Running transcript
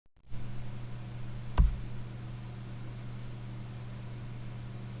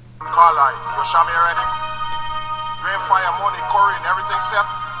Carly, you show me already? Rainfire, money, Corinne, everything set?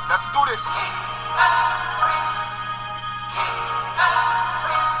 Let's do this.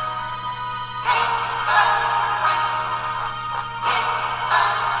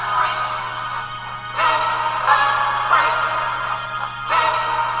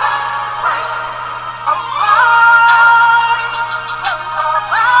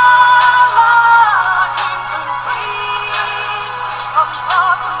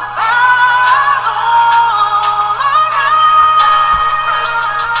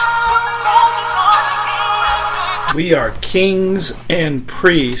 We are kings and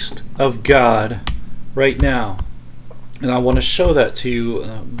priests of God right now. And I want to show that to you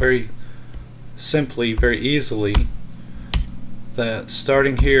very simply, very easily, that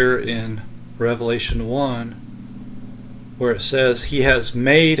starting here in Revelation 1, where it says, He has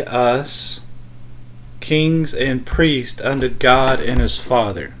made us kings and priests unto God and His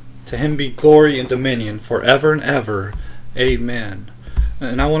Father. To Him be glory and dominion forever and ever. Amen.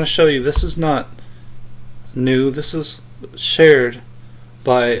 And I want to show you, this is not new. This is shared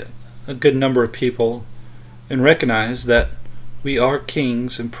by a good number of people, and recognize that we are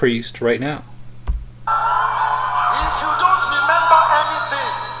kings and priests right now. If you don't remember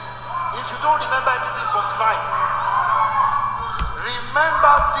anything, from tonight,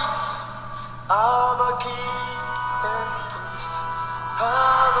 remember this: I'm a king and priest.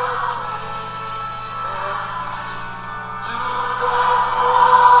 I'm a king and priest to the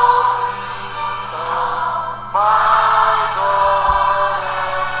glory of my God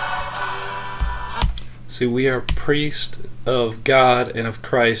and King. See, we are priests of God and of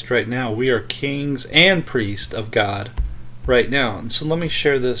Christ right now. We are kings and priests of God right now. And so let me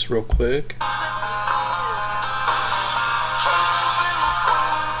share this real quick.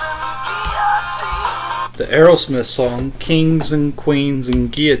 The Aerosmith song, Kings and Queens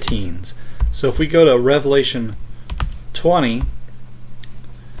and Guillotines. So if we go to Revelation 20,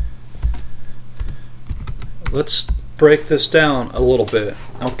 let's break this down a little bit,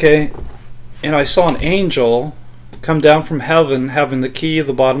 okay? And I saw an angel come down from heaven, having the key of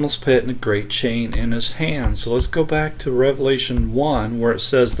the bottomless pit and a great chain in his hand. So let's go back to Revelation 1, where it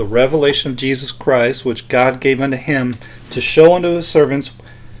says, the revelation of Jesus Christ, which God gave unto him to show unto his servants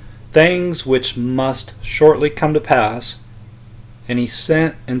things which must shortly come to pass. And he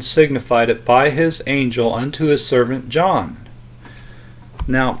sent and signified it by his angel unto his servant John.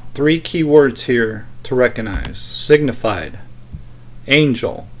 Now, three key words here to recognize: signified,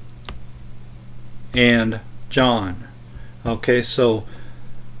 angel, and John. Okay, so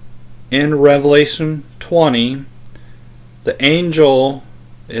in Revelation 20, the angel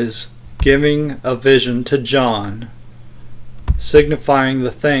is giving a vision to John, signifying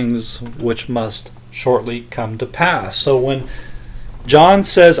the things which must shortly come to pass. So when John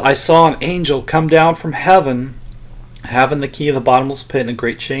says, I saw an angel come down from heaven, having the key of the bottomless pit and a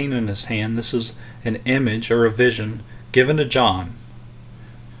great chain in his hand, this is an image or a vision given to John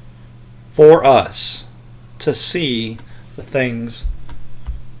for us to see the things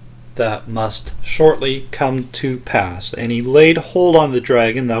that must shortly come to pass. And he laid hold on the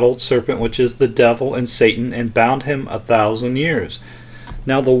dragon, that old serpent, which is the devil and Satan, and bound him 1,000 years.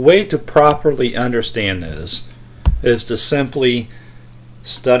 Now the way to properly understand this is to simply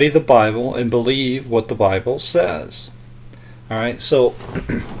study the Bible and believe what the Bible says. Alright, so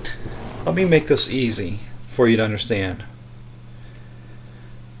let me make this easy for you to understand.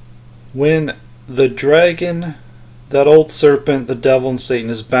 When the dragon, that old serpent, the devil and Satan,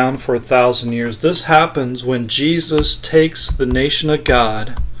 is bound for 1,000 years, this happens when Jesus takes the nation of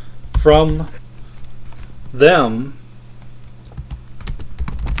God from them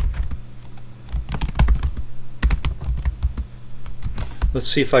Let's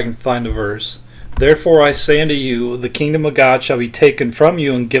see if I can find a verse. Therefore I say unto you, the kingdom of God shall be taken from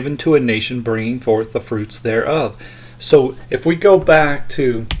you and given to a nation, bringing forth the fruits thereof. So if we go back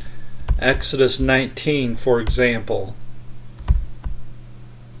to Exodus 19, for example,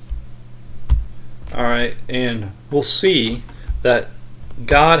 alright, and we'll see that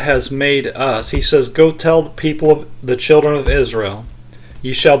God has made us. He says, go tell the people of the children of Israel,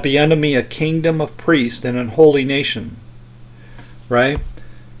 you shall be unto me a kingdom of priests and an holy nation. Right?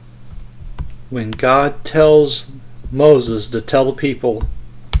 When God tells Moses to tell the people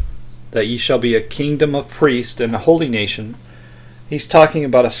that ye shall be a kingdom of priests and a holy nation, he's talking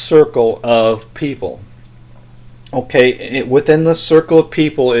about a circle of people. Okay, within this circle of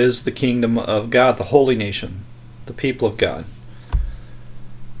people is the kingdom of God, the holy nation, the people of God.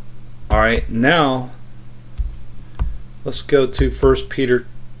 Alright, now let's go to 1 Peter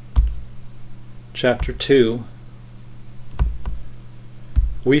chapter 2.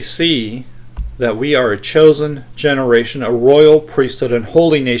 we see that we are a chosen generation, a royal priesthood, and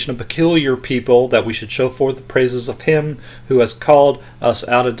holy nation, a peculiar people, that we should show forth the praises of him who has called us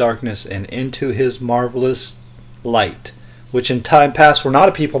out of darkness and into his marvelous light, which in time past were not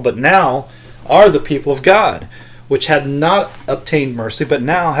a people, but now are the people of God, which had not obtained mercy, but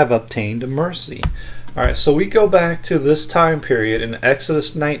now have obtained mercy. All right, so we go back to this time period in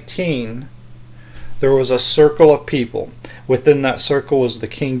Exodus 19. There was a circle of people. Within that circle was the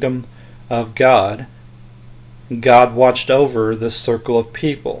kingdom of God. God watched over this circle of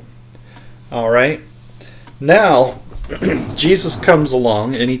people. All right, now Jesus comes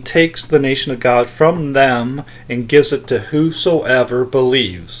along and he takes the nation of God from them and gives it to whosoever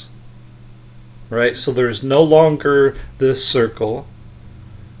believes. Right, so there's no longer this circle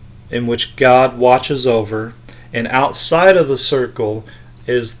in which God watches over, and outside of the circle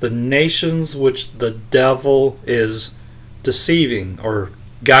is the nations which the devil is deceiving or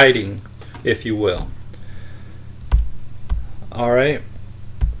guiding, if you will. All right,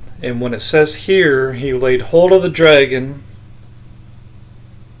 and when it says here, he laid hold of the dragon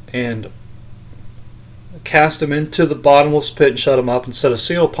and cast him into the bottomless pit and shut him up and set a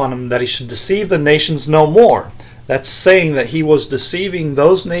seal upon him, that he should deceive the nations no more. That's saying that he was deceiving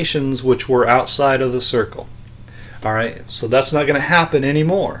those nations which were outside of the circle. All right, so that's not going to happen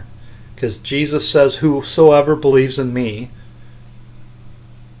anymore, because Jesus says, whosoever believes in me,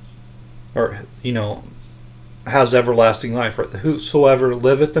 or, has everlasting life. Right? Whosoever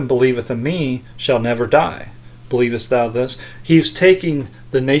liveth and believeth in me shall never die. Believest thou this? He's taking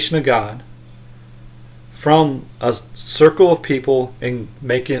the nation of God from a circle of people and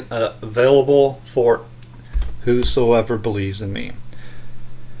making it available for whosoever believes in me.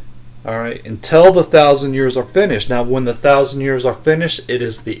 All right, until the 1,000 years are finished. Now, when the 1,000 years are finished, it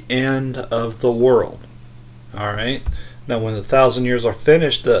is the end of the world. All right. Now, when the 1,000 years are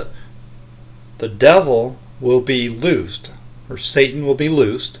finished, the devil will be loosed, or Satan will be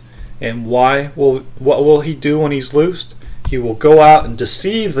loosed. And what will he do when he's loosed? He will go out and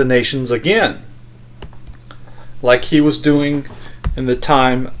deceive the nations again, like he was doing in the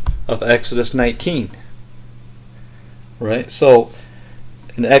time of Exodus 19. Right? So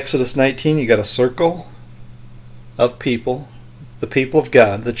in Exodus 19, you got a circle of people, the people of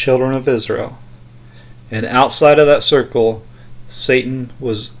God, the children of Israel. And outside of that circle, Satan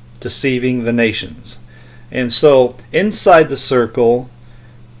was deceiving the nations. And so inside the circle,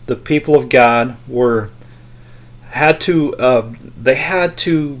 the people of God had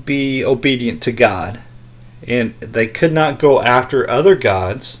to be obedient to God. And they could not go after other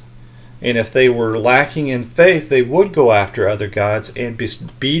gods. And if they were lacking in faith, they would go after other gods and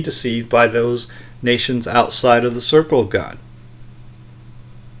be deceived by those nations outside of the circle of God.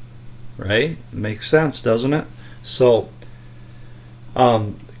 Right? Makes sense, doesn't it? So,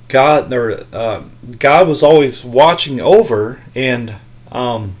 God was always watching over and,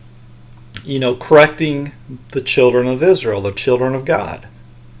 correcting the children of Israel, the children of God.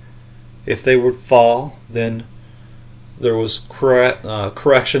 If they would fall, then there was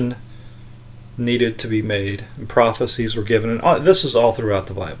correction needed to be made, and prophecies were given, and this is all throughout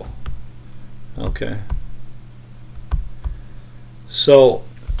the Bible. Okay. So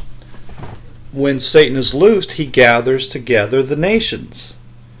when Satan is loosed, he gathers together the nations,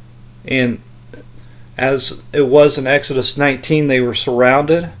 and as it was in Exodus 19, they were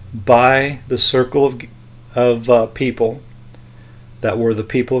surrounded by the circle of people that were the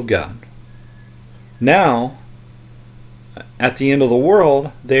people of God. Now, at the end of the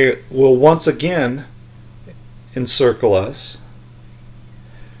world, they will once again encircle us,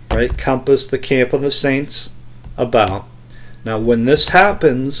 right? Compass the camp of the saints about. Now, when this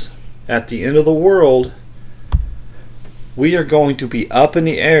happens at the end of the world, we are going to be up in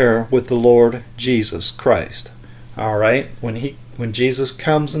the air with the Lord Jesus Christ. All right? When Jesus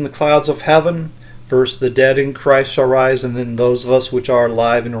comes in the clouds of heaven, first the dead in Christ shall rise, and then those of us which are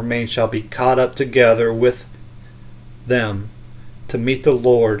alive and remain shall be caught up together with them to meet the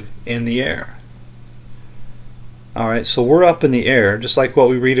Lord in the air. Alright, so we're up in the air, just like what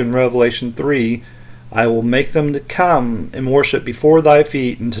we read in Revelation 3. I will make them to come and worship before thy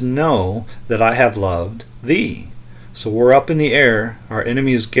feet, and to know that I have loved thee. So we're up in the air, our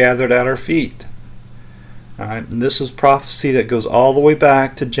enemy is gathered at our feet. Alright, and this is prophecy that goes all the way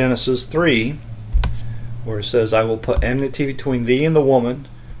back to Genesis 3, where it says, I will put enmity between thee and the woman,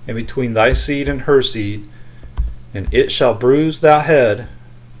 and between thy seed and her seed, and it shall bruise thy head.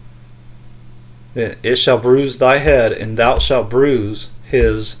 It shall bruise thy head, and thou shalt bruise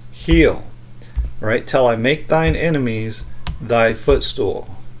his heel. Right? Till I make thine enemies thy footstool.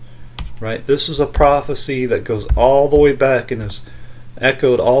 Right? This is a prophecy that goes all the way back and is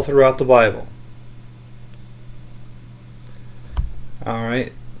echoed all throughout the Bible.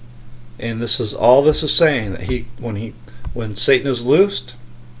 Alright? And this is saying that when Satan is loosed,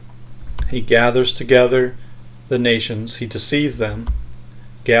 he gathers together the nations, he deceives them,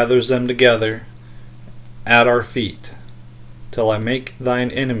 gathers them together at our feet, till I make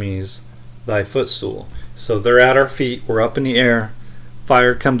thine enemies thy footstool. So they're at our feet, we're up in the air,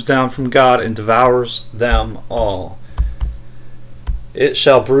 fire comes down from God and devours them all. It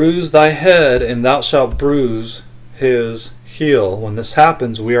shall bruise thy head, and thou shalt bruise his heel. When this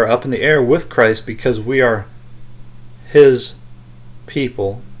happens, we are up in the air with Christ because we are his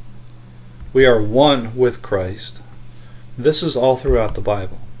people. We are one with Christ. This is all throughout the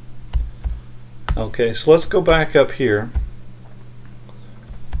Bible. Okay, so let's go back up here.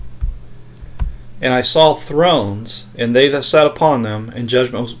 And I saw thrones, and they that sat upon them, and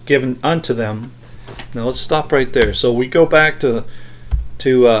judgment was given unto them. Now let's stop right there. So we go back to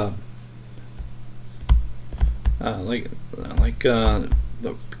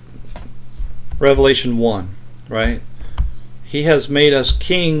Revelation 1, right? He has made us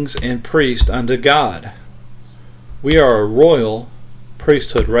kings and priests unto God. We are a royal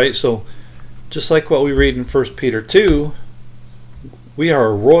priesthood, right? So just like what we read in 1 Peter 2, we are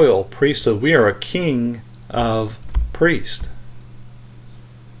a royal priesthood. We are a king of priests,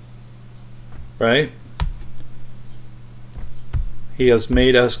 right? He has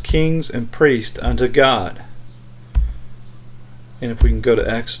made us kings and priests unto God. And if we can go to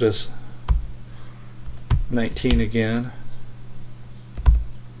Exodus 19 again,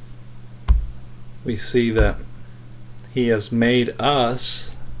 we see that he has made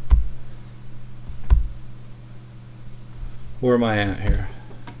us, where am I at here?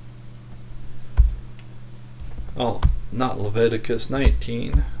 Oh, not Leviticus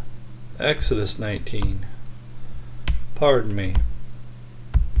 19, Exodus 19. Pardon me.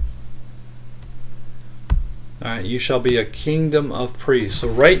 Alright, you shall be a kingdom of priests. So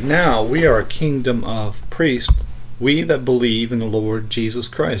right now, we are a kingdom of priests. We that believe in the Lord Jesus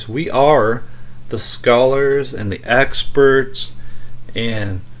Christ. We are the scholars and the experts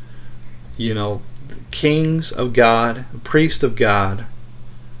and, kings of God, priests of God.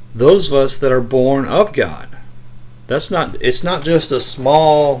 Those of us that are born of God. It's not just a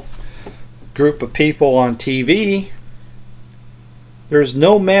small group of people on TV. There's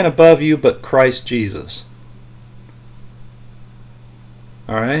no man above you but Christ Jesus.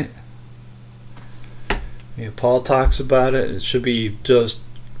 Alright? Paul talks about it. It should be just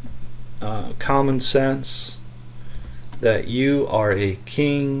common sense that you are a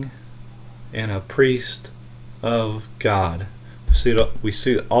king and a priest of God. We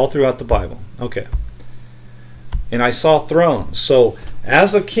see it all throughout the Bible. Okay. And I saw thrones. So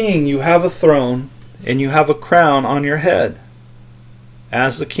as a king, you have a throne and you have a crown on your head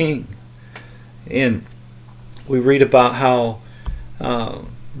as a king. And we read about how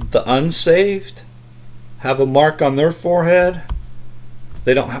the unsaved have a mark on their forehead.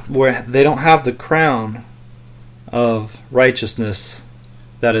 They don't have the crown of righteousness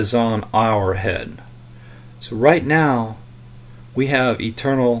that is on our head. So right now we have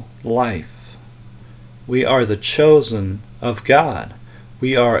eternal life. We are the chosen of God.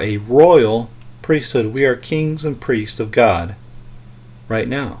 We are a royal priesthood. We are kings and priests of God right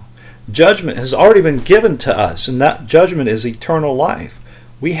now. Judgment has already been given to us, and that judgment is eternal life.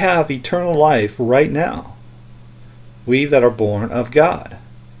 We have eternal life right now, we that are born of God.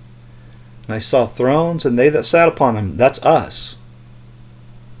 And I saw thrones, and they that sat upon them. That's us.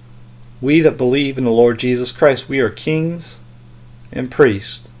 We that believe in the Lord Jesus Christ. We are kings and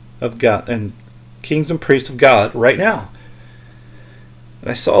priests of God, and kings and priests of God right now.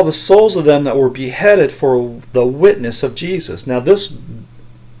 And I saw the souls of them that were beheaded for the witness of Jesus. Now this,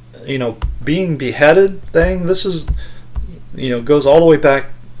 being beheaded thing, this is, goes all the way back.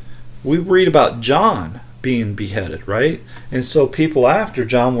 We read about John being beheaded, right? And so people after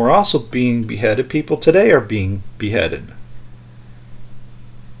John were also being beheaded. People today are being beheaded.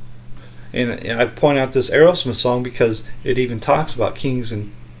 And I point out this Aerosmith song because it even talks about kings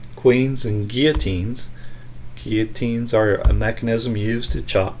and queens and guillotines. Guillotines are a mechanism used to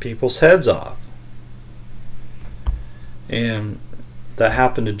chop people's heads off. And that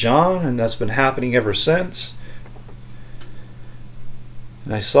happened to John, and that's been happening ever since.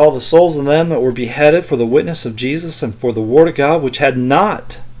 And I saw the souls of them that were beheaded for the witness of Jesus and for the word of God, which had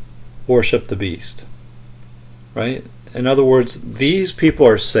not worshipped the beast. Right? In other words, these people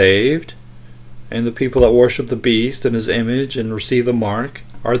are saved, and the people that worship the beast and his image and receive the mark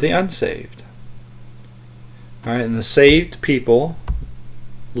are the unsaved. Alright, and the saved people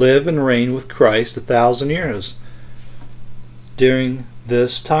live and reign with Christ 1,000 years. during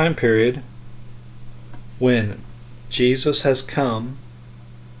this time period when Jesus has come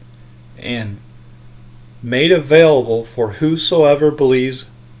and made available for whosoever believes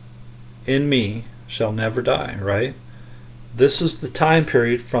in me shall never die, right? This is the time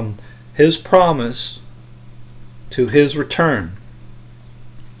period from his promise to his return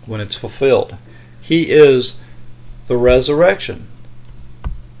when it's fulfilled. He is the resurrection.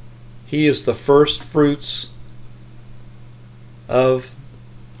 He is the first fruits of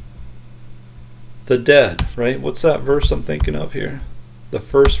the dead, right? What's that verse I'm thinking of here? The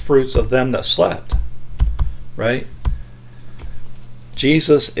first fruits of them that slept, right?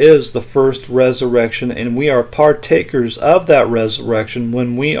 Jesus is the first resurrection, and we are partakers of that resurrection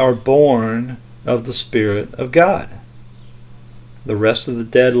when we are born of the Spirit of God. The rest of the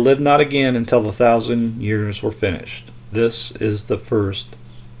dead live not again until the 1,000 years were finished. This is the first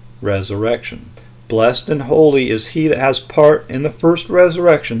resurrection. Blessed and holy is he that has part in the first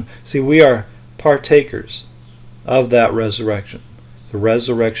resurrection. See, we are partakers of that resurrection, the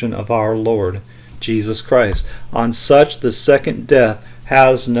resurrection of our Lord Jesus Christ. On such the second death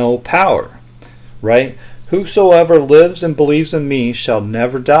has no power, right? Whosoever lives and believes in me shall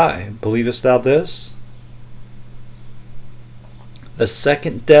never die. Believest thou this? The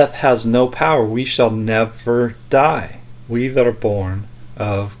second death has no power. We shall never die, we that are born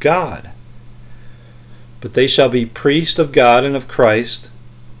of God. But they shall be priests of God and of Christ,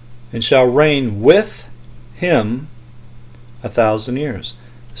 and shall reign with him 1,000 years.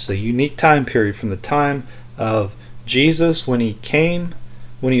 It's a unique time period from the time of Jesus when he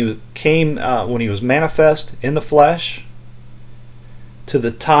was manifest in the flesh, to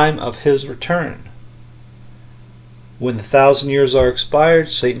the time of his return. When the 1,000 years are expired,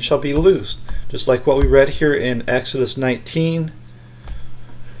 Satan shall be loosed. Just like what we read here in Exodus 19.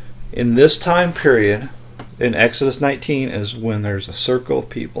 In this time period, in Exodus 19, is when there's a circle of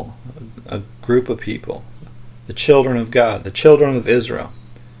people, a group of people, the children of God, the children of Israel.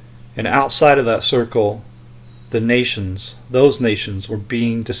 And outside of that circle, the nations, those nations were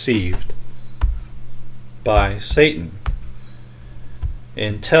being deceived by Satan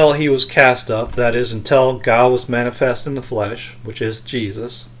until he was cast up, that is, until God was manifest in the flesh, which is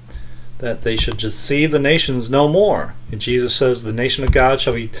Jesus, that they should deceive the nations no more. And Jesus says the nation of God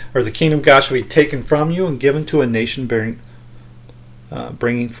shall be, or the kingdom of God shall be taken from you and given to a nation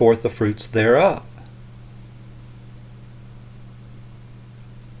bringing forth the fruits thereof.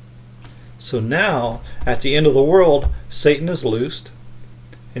 So now, at the end of the world, Satan is loosed,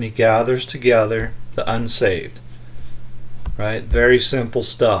 and he gathers together the unsaved. Right? Very simple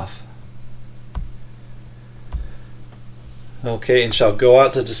stuff. Okay, and shall go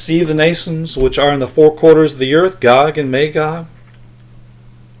out to deceive the nations which are in the four quarters of the earth, Gog and Magog.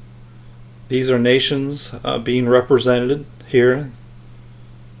 These are nations being represented here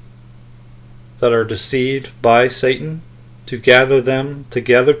that are deceived by Satan, to gather them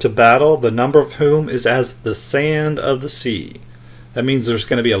together to battle, the number of whom is as the sand of the sea. That means there's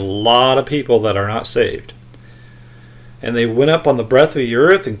going to be a lot of people that are not saved. And they went up on the breadth of the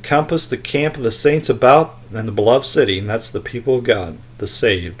earth and compassed the camp of the saints about and the beloved city. And that's the people of God, the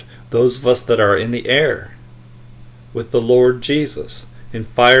saved. Those of us that are in the air with the Lord Jesus. And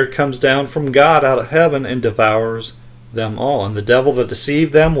fire comes down from God out of heaven and devours them all. And the devil that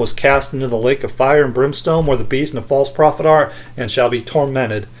deceived them was cast into the lake of fire and brimstone, where the beast and the false prophet are, and shall be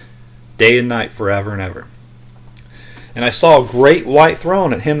tormented day and night forever and ever. And I saw a great white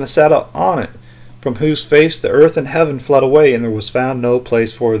throne, and him that sat on it, from whose face the earth and heaven fled away, and there was found no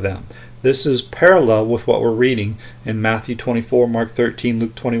place for them. This is parallel with what we're reading in Matthew 24, Mark 13,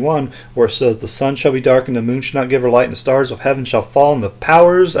 Luke 21, where it says, the sun shall be darkened, the moon shall not give her light, and the stars of heaven shall fall, and the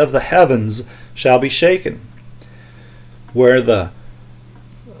powers of the heavens shall be shaken. Where the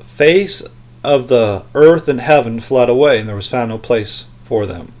face of the earth and heaven fled away, and there was found no place for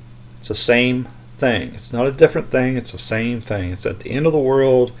them. It's the same thing. It's not a different thing. It's the same thing. It's at the end of the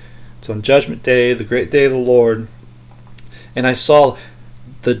world. It's on Judgment Day, the great day of the Lord. And I saw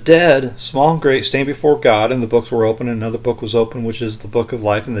the dead, small and great, stand before God, and the books were open, and another book was open, which is the book of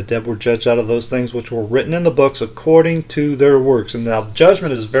life, and the dead were judged out of those things which were written in the books according to their works. And now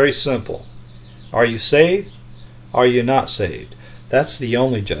judgment is very simple. Are you saved? Are you not saved? That's the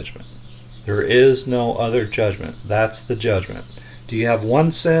only judgment. There is no other judgment. That's the judgment. Do you have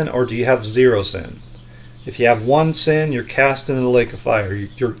one sin, or do you have zero sin? If you have one sin, you're cast into the lake of fire.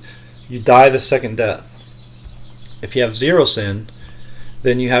 You die the second death. If you have zero sin,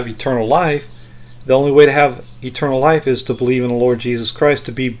 then you have eternal life. The only way to have eternal life is to believe in the Lord Jesus Christ,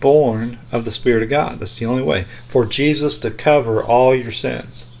 to be born of the Spirit of God. That's the only way. For Jesus to cover all your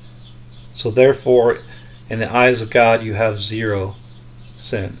sins. So therefore, In the eyes of God you have zero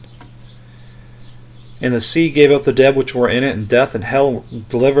sin. And the sea gave up the dead which were in it, and death and hell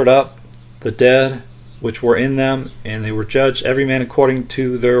delivered up the dead which were in them, and they were judged every man according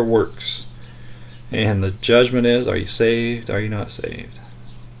to their works. And the judgment is, are you saved? Are you not saved?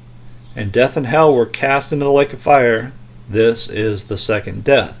 And death and hell were cast into the lake of fire. This is the second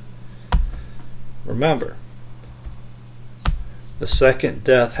death. Remember, the second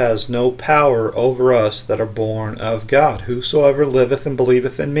death has no power over us that are born of God. Whosoever liveth and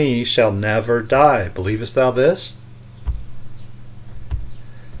believeth in me shall never die. Believest thou this?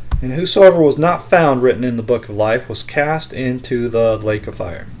 And whosoever was not found written in the book of life was cast into the lake of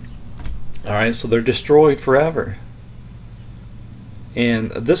fire. Alright, so they're destroyed forever.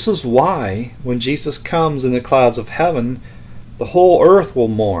 And this is why when Jesus comes in the clouds of heaven, the whole earth will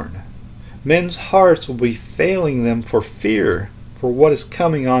mourn. Men's hearts will be failing them for fear for what is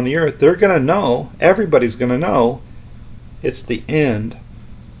coming on the earth. They're going to know, everybody's going to know, it's the end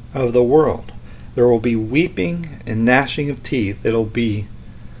of the world. There will be weeping and gnashing of teeth. It'll be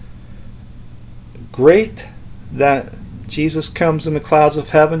great that Jesus comes in the clouds of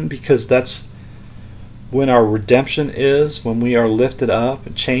heaven, because that's when our redemption is, when we are lifted up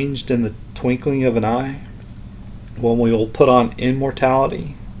and changed in the twinkling of an eye, when we will put on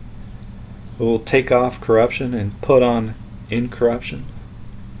immortality. We will take off corruption and put on incorruption.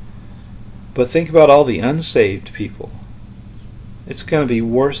 But think about all the unsaved people. It's going to be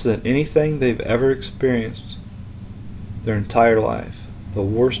worse than anything they've ever experienced their entire life. The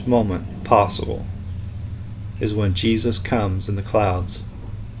worst moment possible is when Jesus comes in the clouds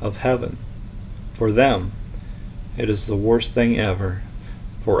of heaven. For them, it is the worst thing ever.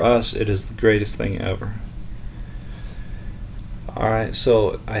 For us, it is the greatest thing ever. Alright,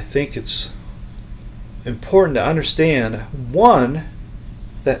 so I think it's important to understand, one,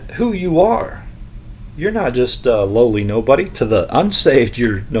 that who you are. You're not just a lowly nobody. To the unsaved,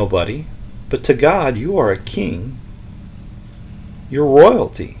 you're nobody. But to God, you are a king. You're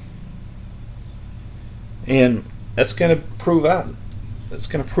royalty. And that's going to prove out. It's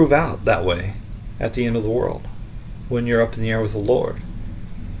going to prove out that way at the end of the world, when you're up in the air with the Lord.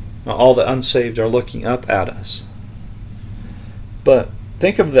 Now, all the unsaved are looking up at us. But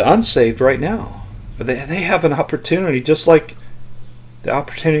think of the unsaved right now. They have an opportunity, just like the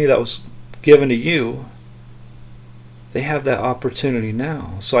opportunity that was given to you. They have that opportunity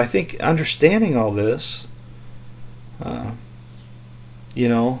now. So I think understanding all this, it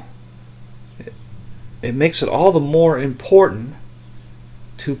makes it all the more important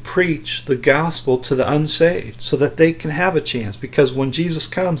to preach the gospel to the unsaved, so that they can have a chance. Because when Jesus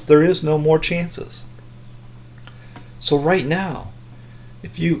comes, there is no more chances. So right now,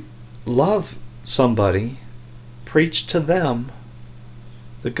 if you love somebody, preach to them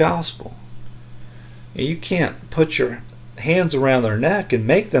the gospel. And you can't put your hands around their neck and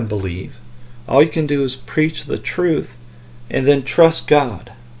make them believe. All you can do is preach the truth and then trust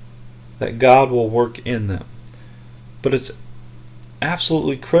God, that God will work in them. But it's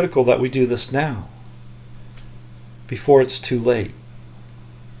absolutely critical that we do this now, before it's too late.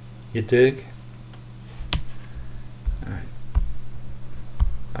 You dig?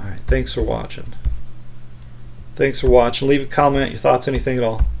 Alright, thanks for watching. Leave a comment, your thoughts, anything at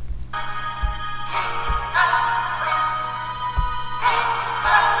all.